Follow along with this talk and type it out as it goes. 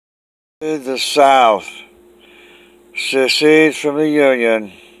The South secedes from the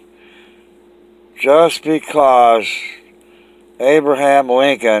Union just because Abraham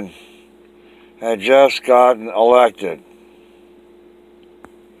Lincoln had just gotten elected.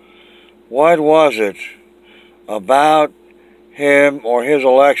 What was it about him or his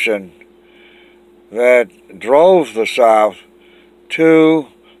election that drove the South to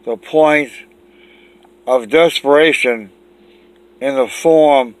the point of desperation in the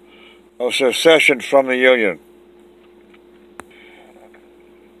form of secession from the Union?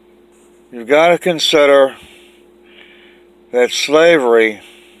 You've got to consider that slavery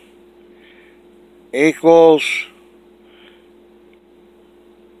equals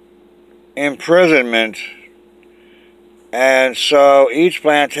imprisonment, and so each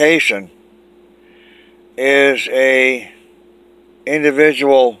plantation is a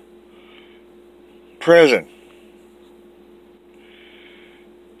individual prison.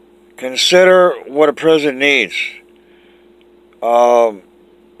 Consider what a prison needs.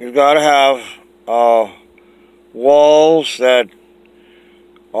 You've got to have walls that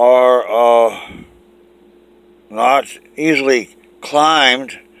are not easily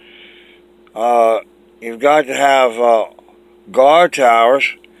climbed. You've got to have guard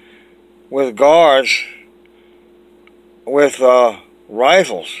towers with guards with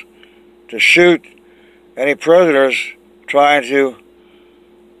rifles to shoot any prisoners trying to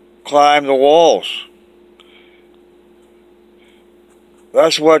climb the walls.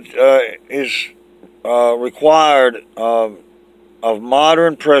 That's what is required of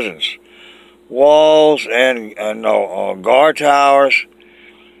modern prisons. Walls and guard towers.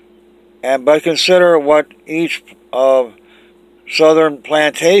 But consider what each southern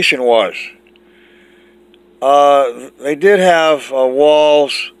plantation was. They did have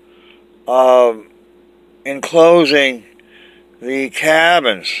walls enclosing the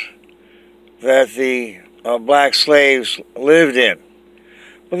cabins that the black slaves lived in.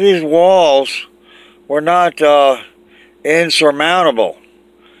 But these walls were not insurmountable.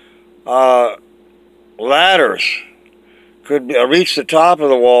 Ladders could reach the top of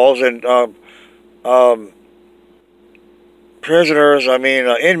the walls, and prisoners,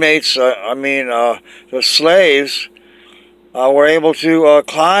 inmates, the slaves were able to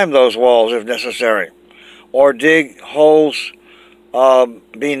climb those walls if necessary, or dig holes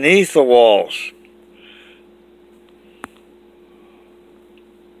beneath the walls.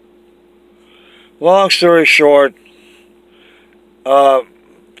 Long story short,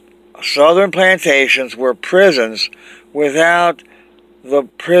 southern plantations were prisons without the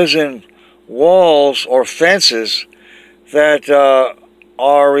prison walls or fences that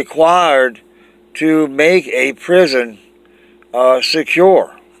are required to make a prison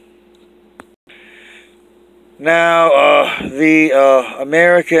secure. Now, the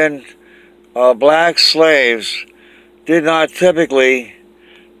American black slaves did not typically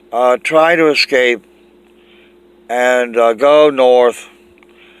try to escape and go north.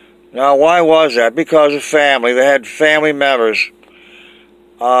 Now, why was that? Because of family. They had family members,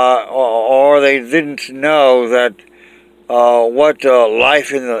 or they didn't know that what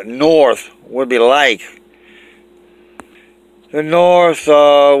life in the North would be like. The North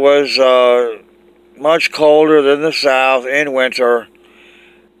was much colder than the South in winter,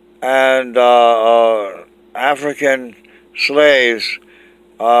 and African slaves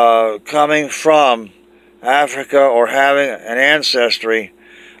coming from Africa or having an ancestry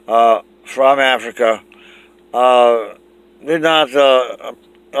from Africa did not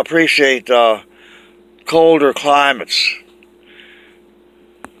appreciate colder climates.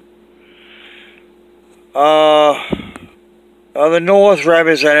 The North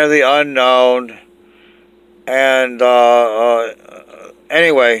represented the unknown, and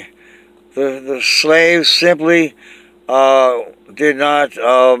anyway, the slaves simply did not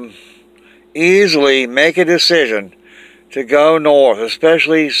easily make a decision to go north,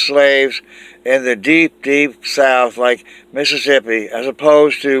 especially slaves in the deep, deep South like Mississippi, as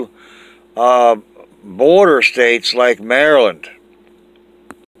opposed to border states like Maryland.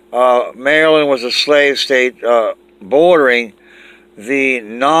 Maryland was a slave state bordering the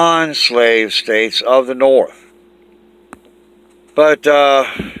non-slave states of the North. But the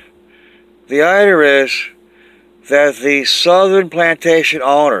idea is that the southern plantation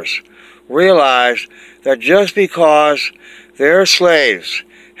owners realized that just because their slaves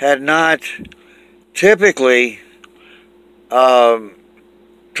had not typically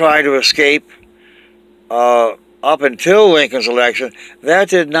tried to escape up until Lincoln's election, that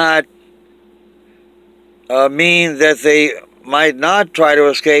did not mean that they might not try to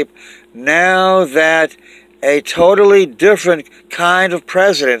escape now that a totally different kind of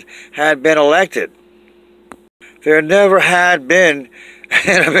president had been elected. There never had been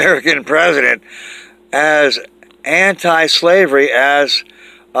an American president as anti-slavery as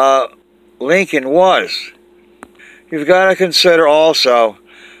Lincoln was. You've got to consider also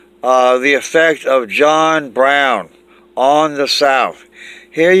the effect of John Brown on the South.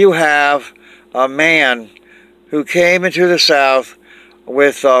 Here you have a man who came into the South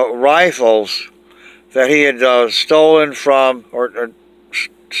with rifles that he had stolen from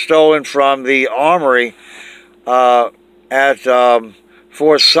the armory at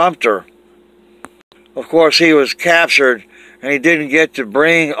Fort Sumter. Of course, he was captured, and he didn't get to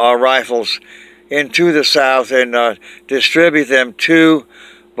bring rifles into the South and distribute them to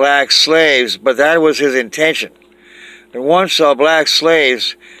black slaves, but that was his intention. And once black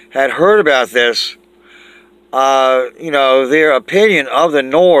slaves had heard about this, their opinion of the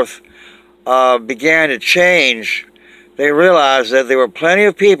North began to change. They realized that there were plenty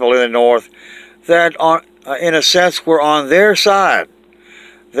of people in the North that, in a sense, were on their side,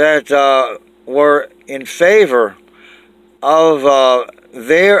 that were in favor of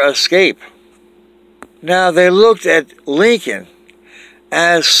their escape. Now, they looked at Lincoln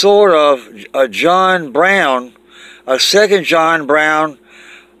as sort of a John Brown, a second John Brown,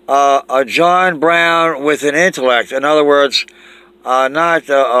 a John Brown with an intellect. In other words, not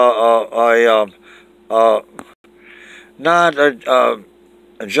a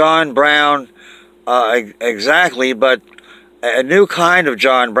John Brown exactly, but a new kind of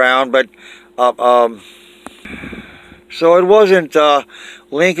John Brown. But so it wasn't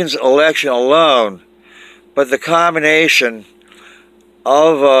Lincoln's election alone, but the combination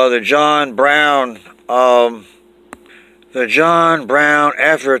of the John Brown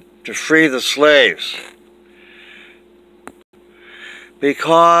effort to free the slaves.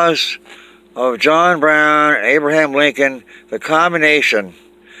 Because of John Brown and Abraham Lincoln, the combination,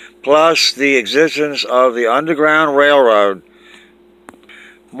 plus the existence of the Underground Railroad,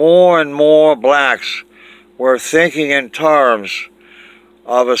 more and more blacks were thinking in terms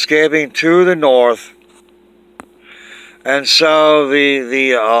of escaping to the North. And so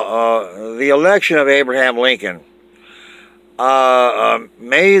the election of Abraham Lincoln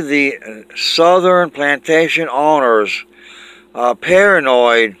made the Southern plantation owners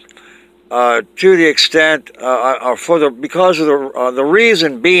paranoid to the extent, because of the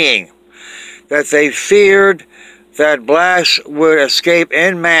reason being that they feared that blacks would escape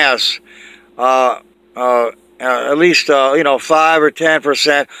en masse, at least 5 or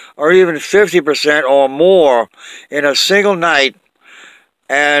 10%, or even 50% or more in a single night,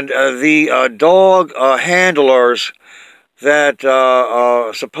 and the dog handlers that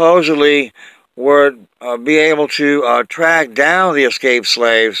supposedly would be able to track down the escaped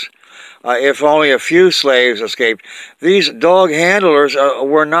slaves, if only a few slaves escaped. These dog handlers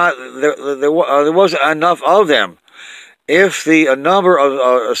were not, there wasn't enough of them. If the number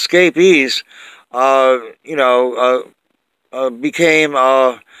of escapees, became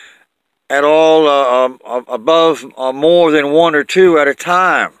at all above more than 1 or 2 at a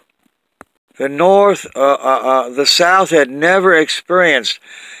time. The North, the South had never experienced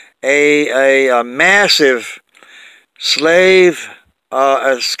a massive slave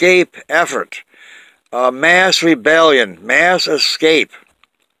escape effort, mass rebellion, mass escape.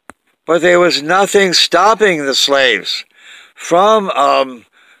 But there was nothing stopping the slaves from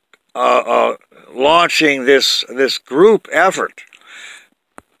launching this group effort.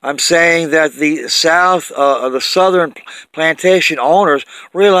 I'm saying that the South, the Southern plantation owners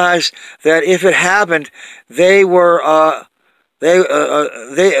realized that if it happened, they would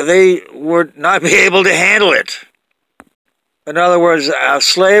not be able to handle it. In other words,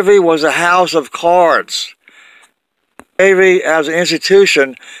 slavery was a house of cards. Slavery as an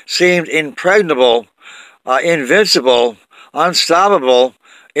institution seemed impregnable, invincible, unstoppable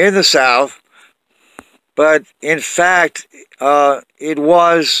in the South, but in fact, it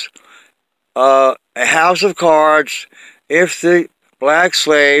was a house of cards if the black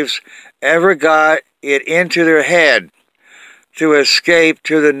slaves ever got it into their head to escape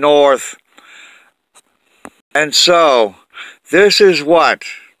to the North. And so, this is what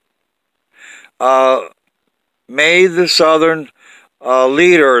made the Southern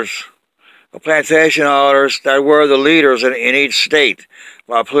leaders, the plantation owners that were the leaders in each state,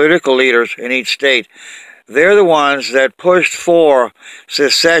 political leaders in each state. They're the ones that pushed for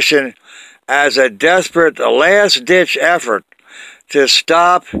secession as a desperate, last-ditch effort to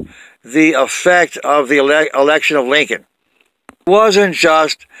stop the effect of the election of Lincoln. It wasn't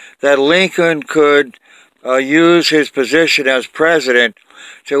just that Lincoln could use his position as president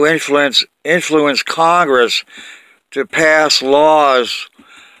to influence Congress to pass laws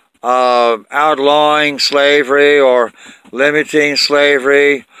outlawing slavery or limiting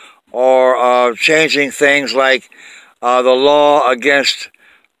slavery, or changing things like the law against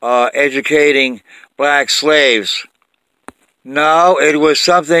educating black slaves. No, it was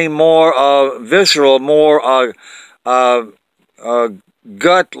something more visceral, more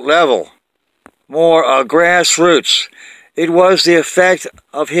gut level, more grassroots. It was the effect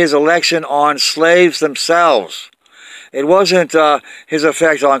of his election on slaves themselves. It wasn't his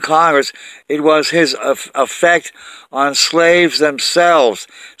effect on Congress. It was his effect on slaves themselves.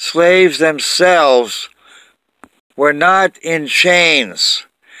 Slaves themselves were not in chains.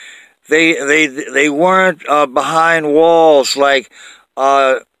 They weren't behind walls like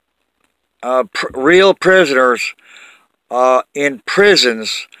real prisoners in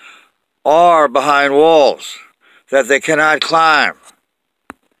prisons are behind walls that they cannot climb.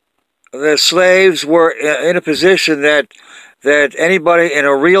 The slaves were in a position that anybody in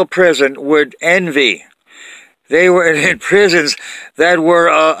a real prison would envy. They were in prisons that were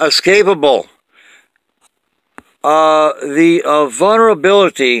escapable. The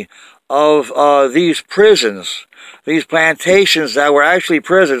vulnerability of these prisons, these plantations that were actually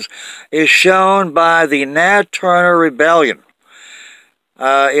prisons, is shown by the Nat Turner Rebellion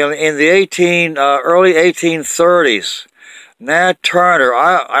in the early 1830s. Nat Turner,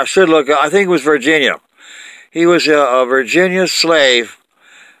 I should look, I think it was Virginia. He was a Virginia slave,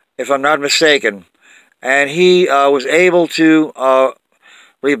 if I'm not mistaken, and he was able to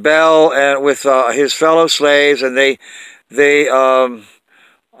rebel with his fellow slaves, and they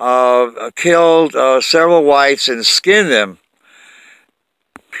killed several whites and skinned them.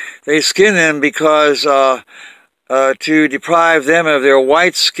 They skinned them because to deprive them of their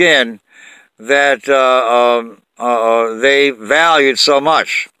white skin that they valued so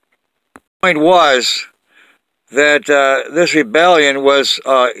much. The point was that this rebellion was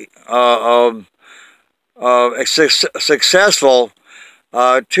successful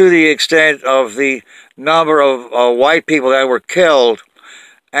to the extent of the number of white people that were killed,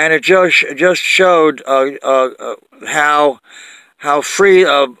 and it just showed how free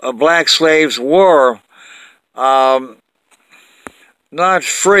black slaves were. Not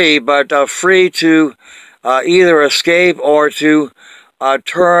free, but free to either escape or to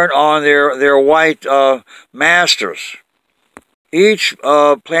turn on their white masters. Each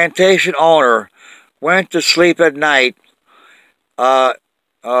plantation owner went to sleep at night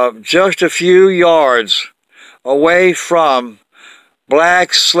just a few yards away from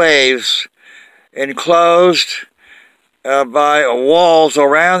black slaves enclosed by walls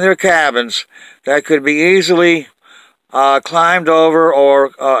around their cabins that could be easily climbed over, or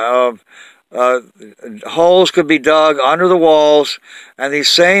holes could be dug under the walls, and these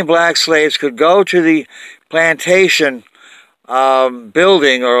same black slaves could go to the plantation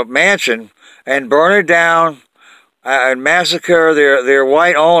building or mansion and burn it down and massacre their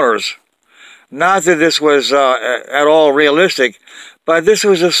white owners. Not that this was at all realistic, but this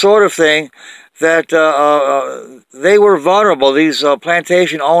was the sort of thing that they were vulnerable. These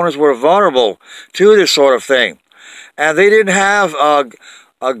plantation owners were vulnerable to this sort of thing. And they didn't have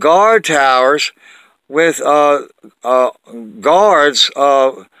guard towers with guards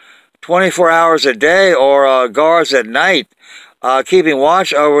 24 hours a day, or guards at night keeping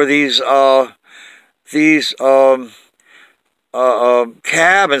watch over these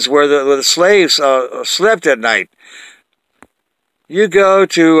cabins where the slaves slept at night. You go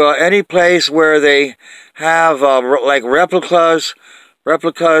to any place where they have like replicas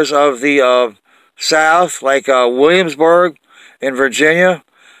of the South, like Williamsburg in Virginia.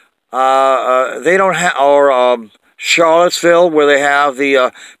 They don't have, or Charlottesville, where they have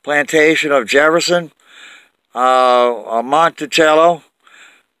the plantation of Jefferson, Monticello.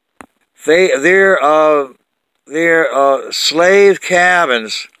 Their slave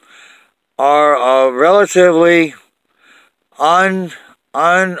cabins are relatively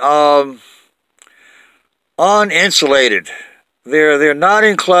uninsulated. They're not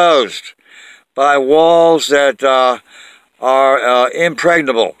enclosed by walls that are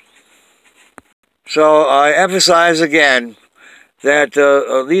impregnable. So I emphasize again that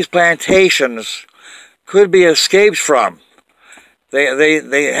these plantations could be escaped from.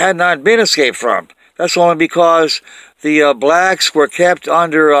 They had not been escaped from. That's only because the blacks were kept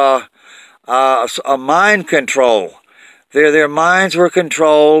under a mind control. Their minds were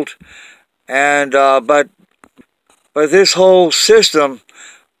controlled, and but this whole system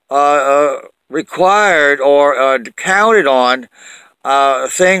required or counted on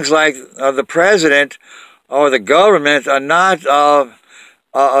things like the president or the government not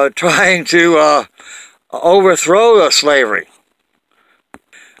trying to overthrow slavery.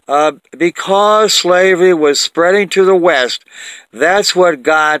 Because slavery was spreading to the West, that's what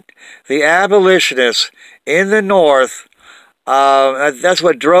got the abolitionists in the North, that's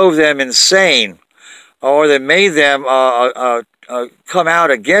what drove them insane, or that made them come out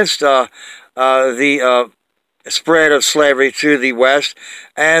against the spread of slavery to the West,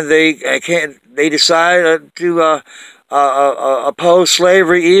 and they decided to oppose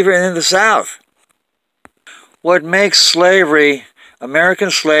slavery even in the South. What makes slavery,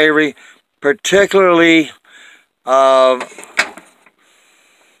 American slavery, particularly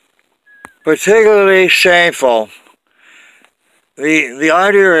shameful, the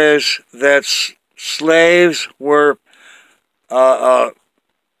idea is that slaves were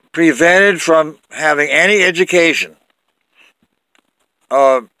prevented from having any education,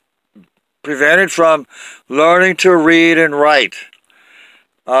 prevented from learning to read and write.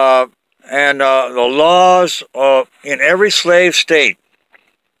 And the laws in every slave state,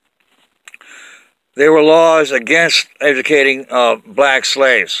 there were laws against educating black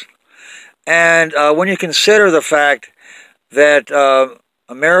slaves. And when you consider the fact that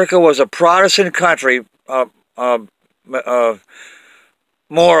America was a Protestant country,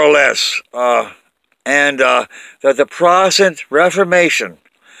 more or less, and that the Protestant Reformation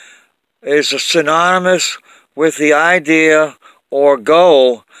is synonymous with the idea or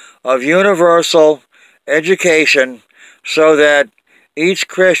goal of universal education so that each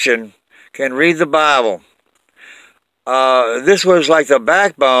Christian can read the Bible. This was like the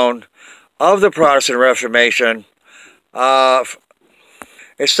backbone of the Protestant Reformation.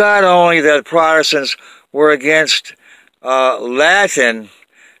 It's not only that Protestants were against Latin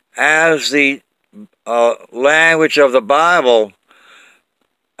as the language of the Bible.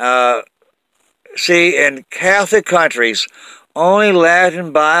 See, in Catholic countries, only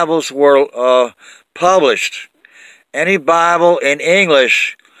Latin Bibles were published. Any Bible in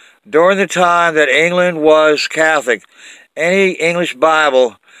English, during the time that England was Catholic, any English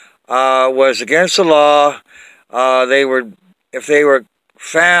Bible was against the law. If they were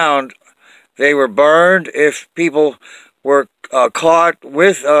found, they were burned. If people were caught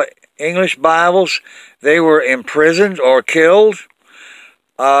with English Bibles, they were imprisoned or killed.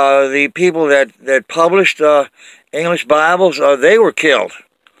 The people that published English Bibles, they were killed.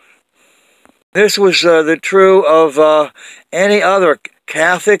 This was the true of any other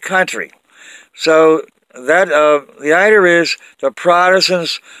Catholic country. So that the idea is the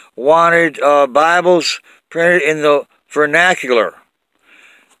Protestants wanted Bibles printed in the vernacular.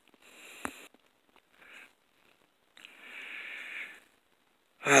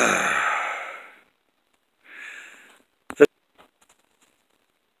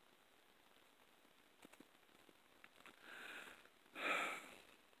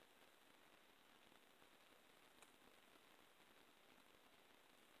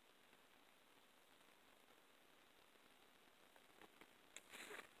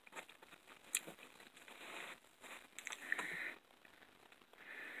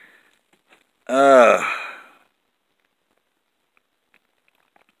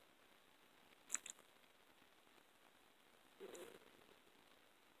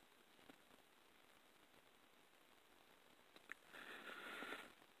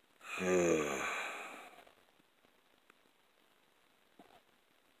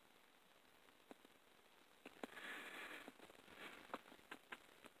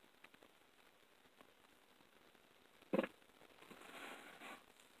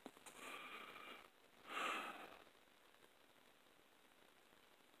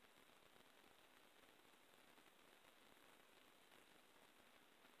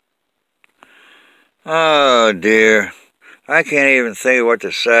 Oh dear, I can't even think of what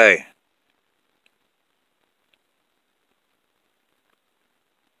to say.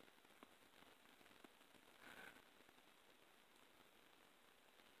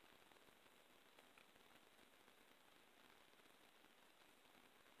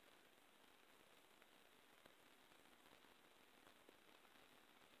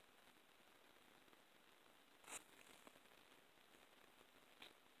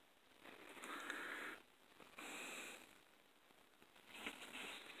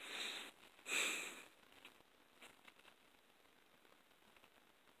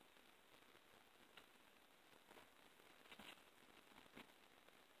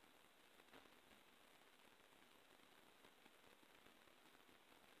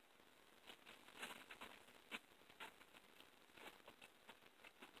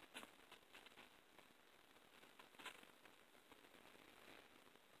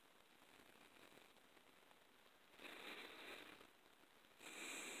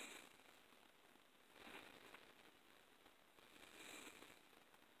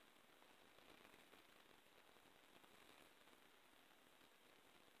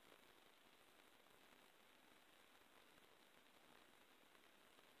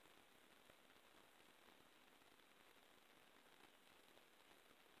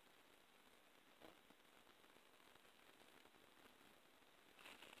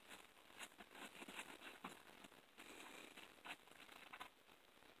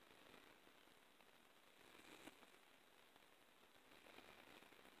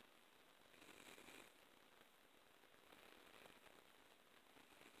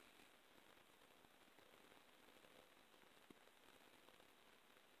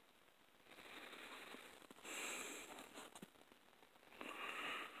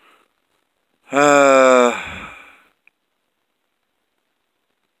 Uh,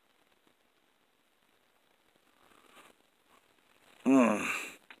 mm,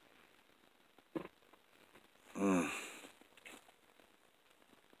 mm.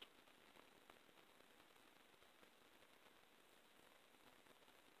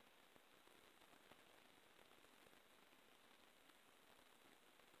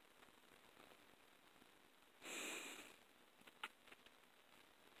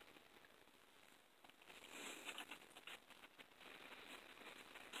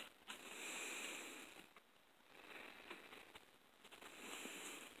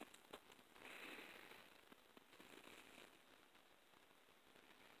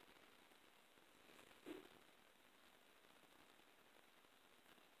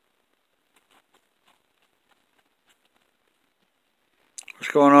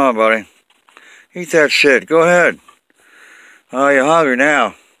 What's going on, buddy? Eat that shit. Go ahead. Oh, you're hungry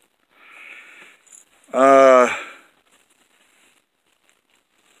now.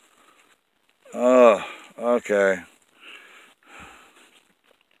 Oh, okay.